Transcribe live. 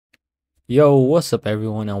Yo, what's up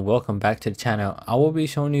everyone and welcome back to the channel. I will be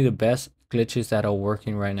showing you the best glitches that are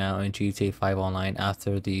working right now in GTA 5 Online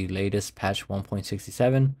after the latest patch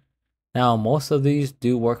 1.67. Now, most of these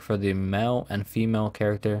do work for the male and female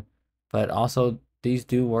character, but also these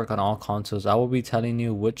do work on all consoles. I will be telling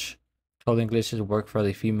you which clothing glitches work for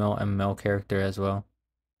the female and male character as well.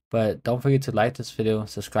 But don't forget to like this video,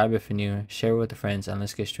 subscribe if you're new, share with your friends, and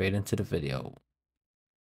let's get straight into the video.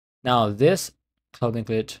 Now, this clothing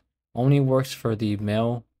glitch only works for the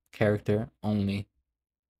male character only.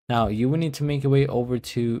 Now, you will need to make your way over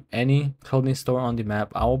to any clothing store on the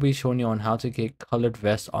map. I will be showing you on how to get colored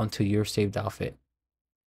vests onto your saved outfit.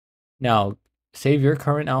 Now, save your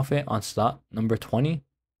current outfit on slot number 20.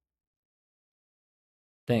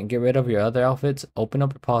 Then get rid of your other outfits, open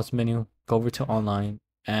up your pause menu, go over to online,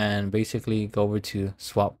 and basically go over to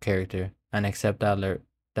swap character and accept that alert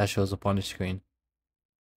that shows up on the screen.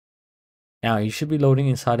 Now, you should be loading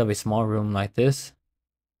inside of a small room like this.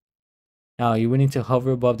 Now, you will need to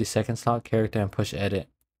hover above the second slot character and push edit.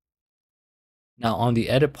 Now, on the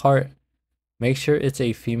edit part, make sure it's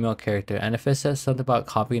a female character. And if it says something about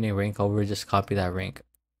copying a rank over, just copy that rank.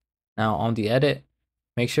 Now, on the edit,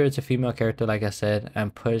 make sure it's a female character like I said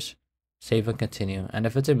and push save and continue. And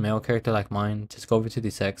if it's a male character like mine, just go over to the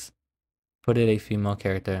sex, put it a female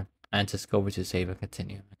character, and just go over to save and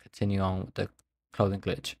continue. Continue on with the clothing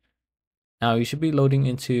glitch. Now, you should be loading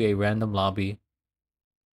into a random lobby.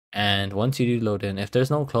 And once you do load in, if there's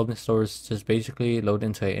no clothing stores, just basically load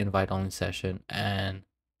into an invite only session and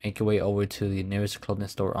make your way over to the nearest clothing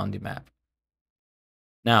store on the map.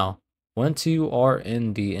 Now, once you are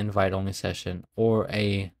in the invite only session or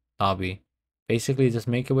a lobby, basically just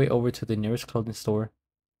make your way over to the nearest clothing store.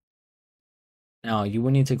 Now, you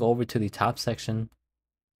will need to go over to the top section.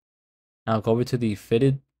 Now, go over to the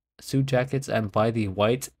fitted suit jackets and buy the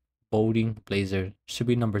white boating blazer. Should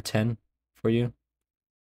be number 10 for you.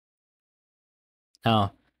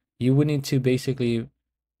 Now, you would need to basically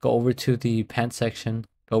go over to the pants section,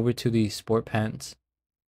 go over to the sport pants,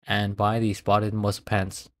 and buy the spotted muscle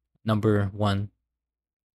pants, number 1.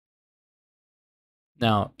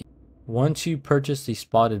 Now, once you purchase the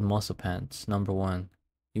spotted muscle pants, number 1,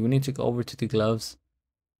 you will need to go over to the gloves,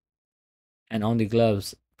 and on the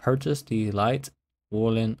gloves, purchase the light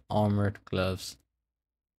woolen armored gloves,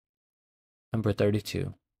 number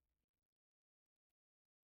 32.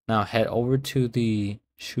 Now head over to the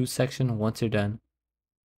shoe section once you're done.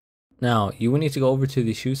 Now you will need to go over to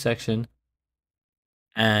the shoe section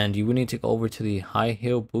and you will need to go over to the high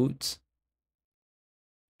heel boots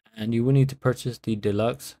and you will need to purchase the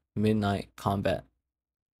deluxe midnight combat,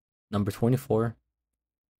 number 24.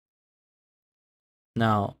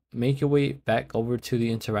 Now make your way back over to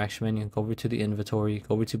the interaction menu, go over to the inventory,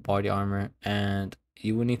 go over to body armor, and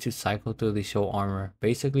you will need to cycle through the show armor.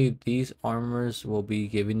 Basically, these armors will be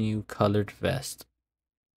giving you colored vest.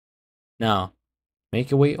 Now, make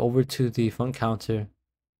your way over to the front counter,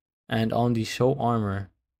 and on the show armor,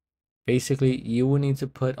 basically you will need to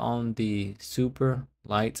put on the super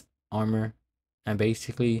light armor, and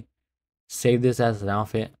basically save this as an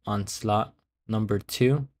outfit on slot number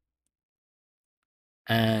 2.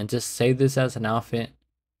 And just save this as an outfit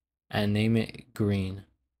and name it green.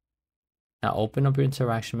 Now open up your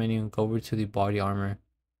interaction menu and go over to the body armor.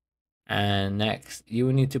 And next, you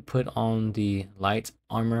will need to put on the light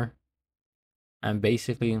armor. And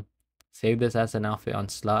basically, save this as an outfit on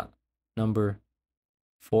slot number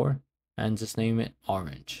 4. And just name it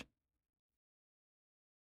orange.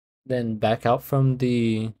 Then back out from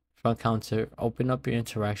the front counter, open up your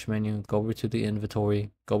interaction menu, go over to the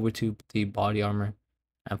inventory, go over to the body armor,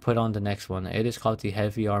 and put on the next one. It is called the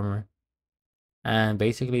heavy armor. And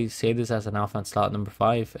basically save this as an alpha on slot number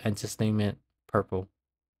 5 and just name it purple.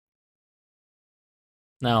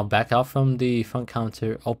 Now back out from the front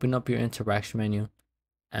counter, open up your interaction menu,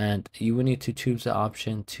 and you will need to choose the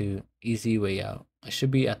option to easy way out. It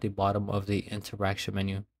should be at the bottom of the interaction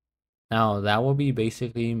menu. Now that will be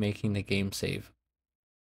basically making the game save.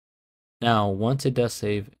 Now once it does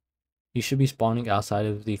save, you should be spawning outside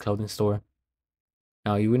of the clothing store.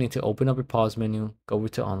 Now you will need to open up your pause menu, go over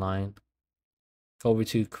to online, go over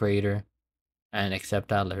to creator, and accept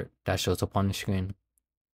that alert that shows up on the screen.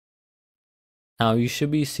 Now you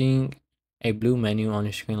should be seeing a blue menu on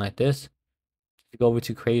your screen like this. Go over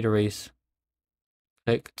to create a race,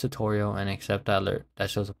 click tutorial, and accept that alert that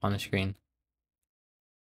shows up on the screen.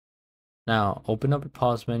 Now open up your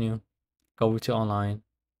pause menu, go over to online,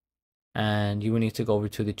 and you will need to go over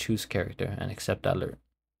to the choose character and accept that alert.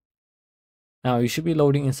 Now you should be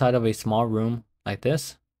loading inside of a small room like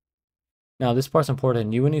this. Now this part's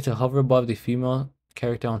important. You will need to hover above the female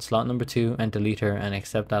character on slot number 2 and delete her and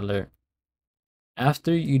accept that alert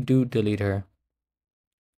After you do delete her,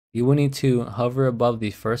 you will need to hover above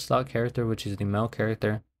the first slot character, which is the male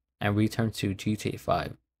character, and return to GTA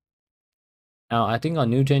 5. Now, I think on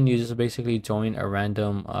new gen, you just basically join a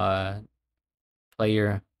random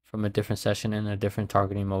player from a different session in a different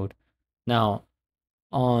targeting mode. Now,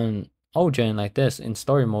 on old gen like this, in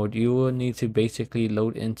story mode, you will need to basically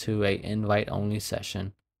load into a invite only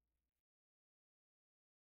session.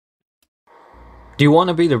 Do you want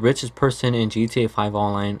to be the richest person in GTA 5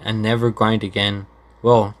 Online and never grind again?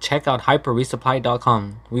 Well, check out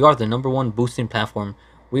hyperresupply.com. We are the #1 boosting platform.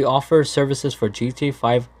 We offer services for GTA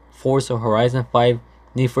 5, Forza Horizon 5,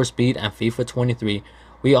 Need for Speed, and FIFA 23.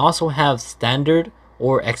 We also have standard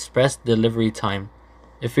or express delivery time.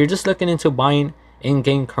 If you're just looking into buying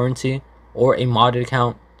in-game currency or a modded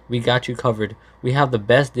account, we got you covered. We have the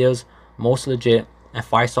best deals, most legit, and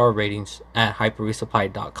 5-star ratings at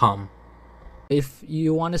hyperresupply.com. If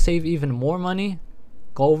you want to save even more money,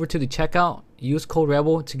 go over to the checkout, use code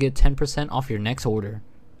REBEL to get 10% off your next order.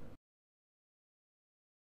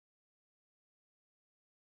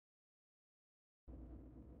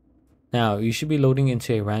 Now, you should be loading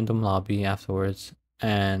into a random lobby afterwards,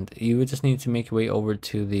 and you would just need to make your way over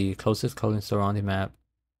to the closest clothing store on the map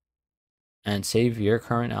and save your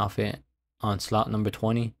current outfit on slot number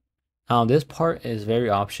 20. Now, this part is very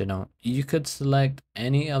optional. You could select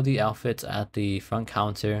any of the outfits at the front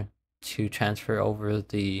counter to transfer over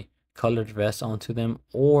the colored vest onto them,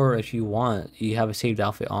 or if you want, you have a saved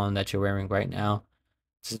outfit on that you're wearing right now,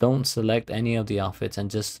 just don't select any of the outfits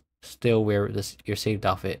and just still wear your saved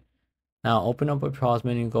outfit. Now, open up a pause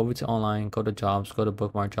menu, go over to online, go to jobs, go to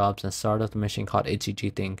bookmark jobs, and start up the mission called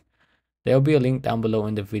HCG Thing. There will be a link down below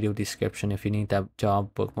in the video description if you need that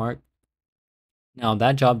job bookmark. Now,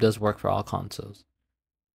 that job does work for all consoles.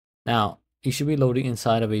 Now, you should be loading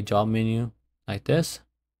inside of a job menu like this.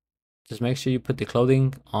 Just make sure you put the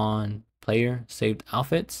clothing on player saved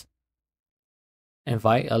outfits.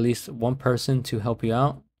 Invite at least one person to help you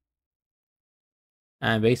out.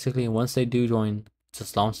 And basically, once they do join,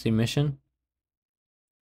 just launch the mission.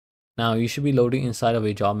 Now, you should be loading inside of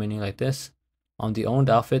a job menu like this. On the owned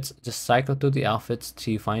outfits, just cycle through the outfits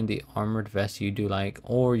till you find the armored vest you do like,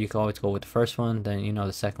 or you can always go with the first one, then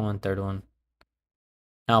the second one, third one.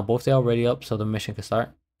 Now, both are already up, so the mission can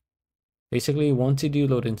start. Basically, once you do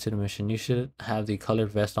load into the mission, you should have the colored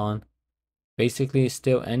vest on. Basically,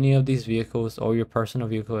 steal any of these vehicles or your personal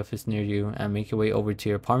vehicle if it's near you and make your way over to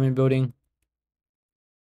your apartment building.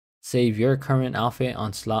 Save your current outfit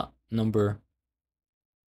on slot number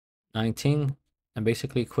 19 and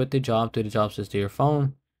basically quit the job to the job to your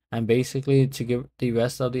phone. And basically, to get the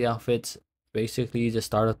rest of the outfits, basically just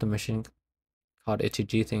start up the mission called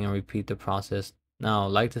HCG Thing and repeat the process. Now,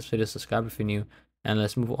 like this video, subscribe if you're new, and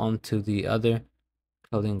let's move on to the other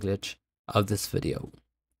clothing glitch of this video.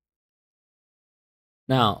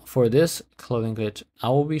 Now, for this clothing glitch, I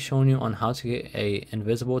will be showing you on how to get a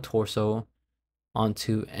invisible torso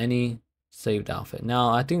onto any saved outfit. Now,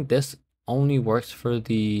 I think this only works for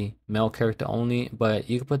the male character only, but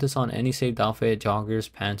you can put this on any saved outfit,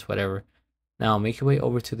 joggers, pants, whatever. Now, make your way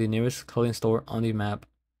over to the nearest clothing store on the map.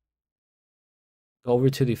 Go over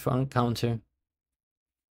to the front counter.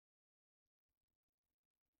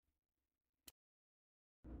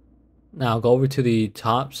 Now, go over to the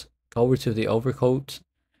tops, go over to the overcoats,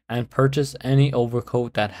 and purchase any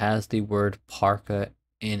overcoat that has the word parka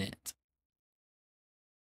in it.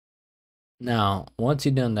 Now, once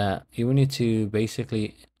you've done that, you will need to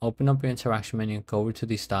basically open up your interaction menu, go over to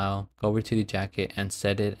the style, go over to the jacket, and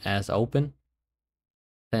set it as open.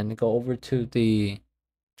 Then go over to the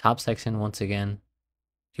top section once again.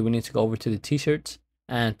 You will need to go over to the t-shirts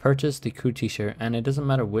and purchase the crew t-shirt, and it doesn't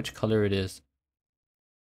matter which color it is.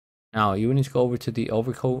 Now, you will need to go over to the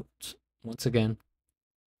overcoat once again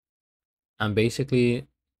and basically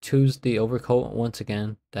choose the overcoat once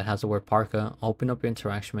again that has the word parka. Open up your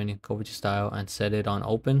interaction menu, go over to style, and set it on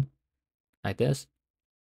open like this.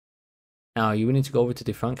 Now, you will need to go over to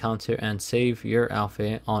the front counter and save your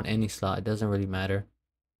outfit on any slot. It doesn't really matter.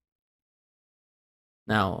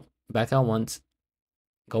 Now, back out once,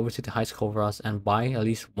 go over to the high school overalls and buy at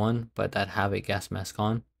least one, but that have a gas mask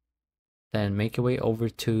on. Then make your way over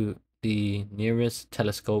to the nearest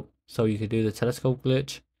telescope so you can do the telescope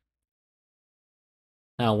glitch.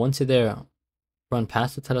 Now, once you're there, run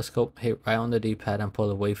past the telescope, hit right on the D-pad and pull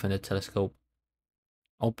away from the telescope.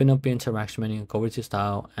 Open up your interaction menu, go over to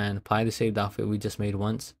style, and apply the saved outfit we just made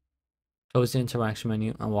once. Close the interaction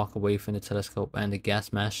menu and walk away from the telescope, and the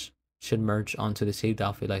gas mask should merge onto the saved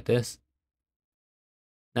outfit like this.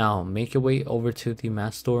 Now, make your way over to the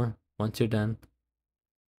mask store once you're done.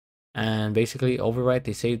 and basically overwrite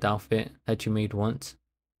the saved outfit that you made once.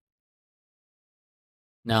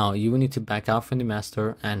 Now you will need to back out from the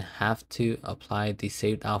master and have to apply the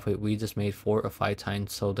saved outfit we just made 4 or 5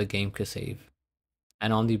 times so the game could save.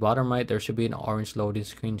 And on the bottom right, there should be an orange loading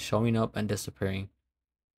screen showing up and disappearing.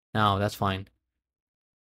 Now that's fine.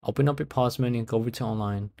 Open up your pause menu, go over to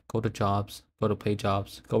online, go to jobs, go to play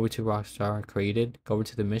jobs, go over to Rockstar created, go over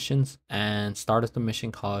to the missions, and start up the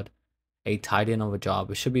mission called a titan of a job.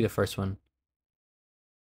 It should be the first one.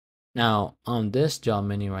 Now on this job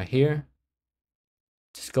menu right here,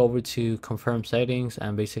 just go over to confirm settings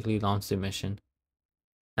and basically launch the mission.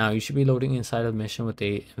 Now you should be loading inside of the mission with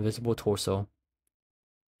a invisible torso.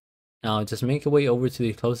 Now just make your way over to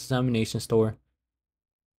the closest ammunition store.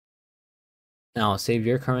 Now save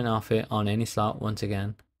your current outfit on any slot once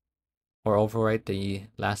again, or overwrite the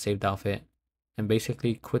last saved outfit, and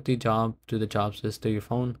basically quit the job, do the jobs list through your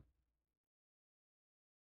phone.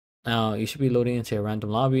 Now you should be loading into a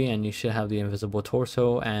random lobby and you should have the invisible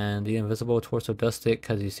torso, and the invisible torso does stick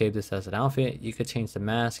because you saved this as an outfit. You could change the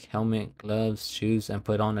mask, helmet, gloves, shoes, and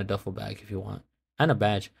put on a duffel bag if you want, and a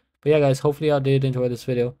badge. But yeah guys, hopefully y'all did enjoy this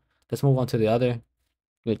video. Let's move on to the other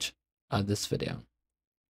glitch of this video.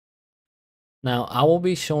 Now I will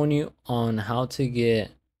be showing you on how to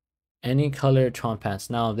get any color Tron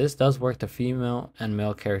pants. Now this does work the female and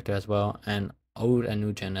male character as well, and old and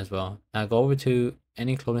new gen as well. Now go over to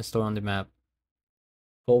any clothing store on the map,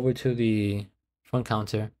 go over to the front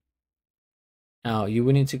counter. Now you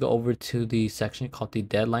will need to go over to the section called the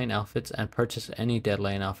deadline outfits and purchase any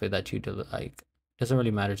deadline outfit that you like. Doesn't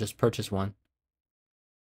really matter, just purchase one.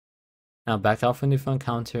 Now back out from the front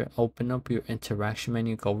counter, open up your interaction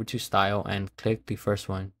menu, go over to style and click the first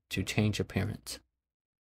one to change appearance.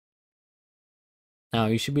 Now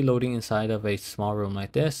you should be loading inside of a small room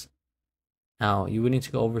like this. Now you will need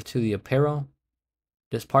to go over to the apparel.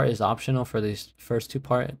 This part is optional for these first 2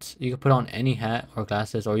 parts. You can put on any hat or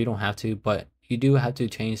glasses, or you don't have to, but you do have to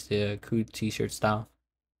change the crew t-shirt style.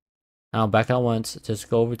 Now back out once, just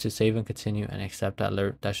go over to save and continue and accept that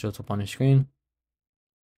alert that shows up on the screen.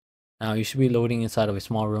 Now you should be loading inside of a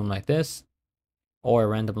small room like this, or a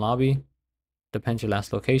random lobby, depends your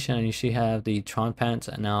last location, and you should have the Tron pants.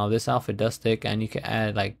 And now this outfit does stick, and you can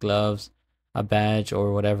add like gloves, a badge,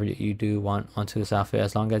 or whatever you do want onto this outfit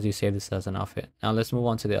as long as you save this as an outfit. Now let's move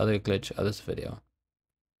on to the other glitch of this video.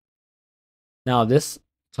 Now this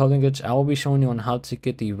clothing glitch, I will be showing you on how to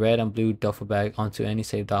get the red and blue duffel bag onto any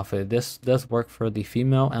saved outfit. This does work for the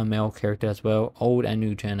female and male character as well, old and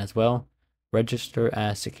new gen as well. Register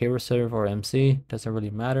as Secure Reserve or MC, doesn't really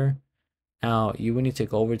matter. Now you will need to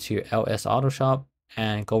go over to your LS Auto Shop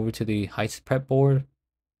and go over to the Heist Prep board.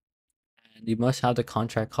 And you must have the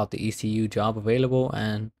contract called the ECU job available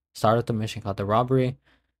and start up the mission called the robbery.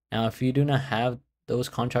 Now if you do not have those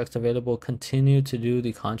contracts available, continue to do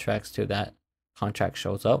the contracts till that contract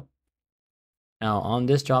shows up. Now on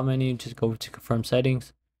this job menu, just go over to confirm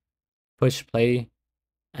settings, push play,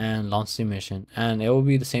 and launch the mission. And it will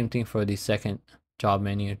be the same thing for the second job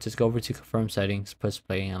menu. Just go over to confirm settings, push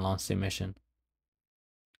play, and launch the mission.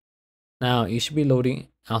 Now you should be loading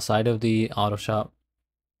outside of the auto shop.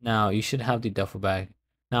 Now you should have the duffel bag.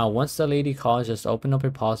 Now once the lady calls, just open up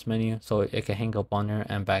your pause menu so it can hang up on her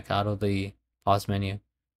and back out of the pause menu.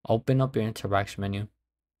 Open up your interaction menu,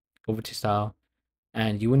 go over to style,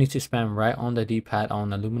 and you will need to spam right on the D-pad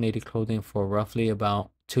on illuminated clothing for roughly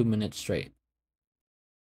about 2 minutes straight.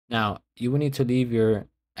 Now you will need to leave your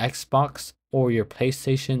Xbox or your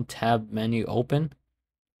PlayStation tab menu open,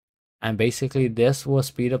 and basically this will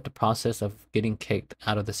speed up the process of getting kicked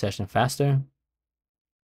out of the session faster.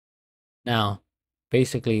 Now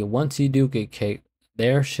basically once you do get kicked,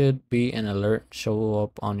 there should be an alert show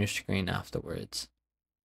up on your screen afterwards,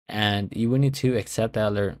 and you will need to accept that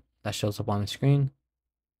alert that shows up on the screen,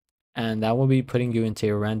 and that will be putting you into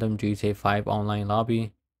a random GTA 5 online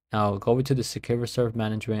lobby. Now go over to the Secure Reserve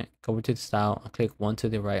management, go over to the style, and click one to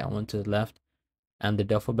the right and one to the left, and the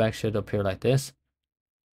duffel bag should appear like this.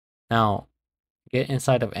 Now get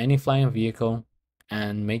inside of any flying vehicle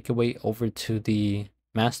and make your way over to the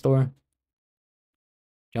mask store.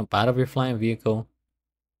 Jump out of your flying vehicle,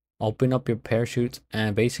 open up your parachute,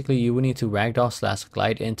 and basically you will need to ragdoll /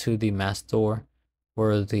 glide into the mask store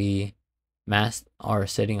where the masks are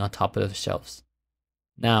sitting on top of the shelves.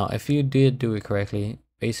 Now if you did do it correctly,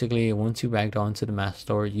 basically once you ragdoll into the mask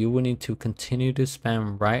store, you will need to continue to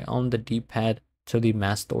spam right on the D-pad till the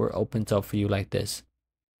mask door opens up for you like this.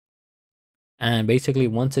 And basically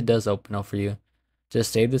once it does open up for you,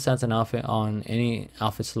 just save this as an outfit on any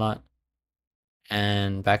outfit slot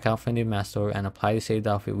and back out from the mask store and apply the saved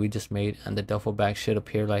outfit we just made, and the duffel bag should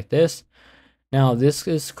appear like this. Now this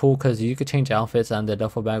is cool because you could change outfits and the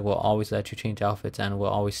duffel bag will always let you change outfits and will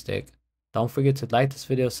always stick. Don't forget to like this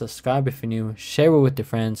video, subscribe if you're new, share it with your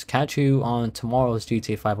friends. Catch you on tomorrow's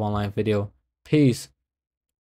GTA 5 online video. Peace.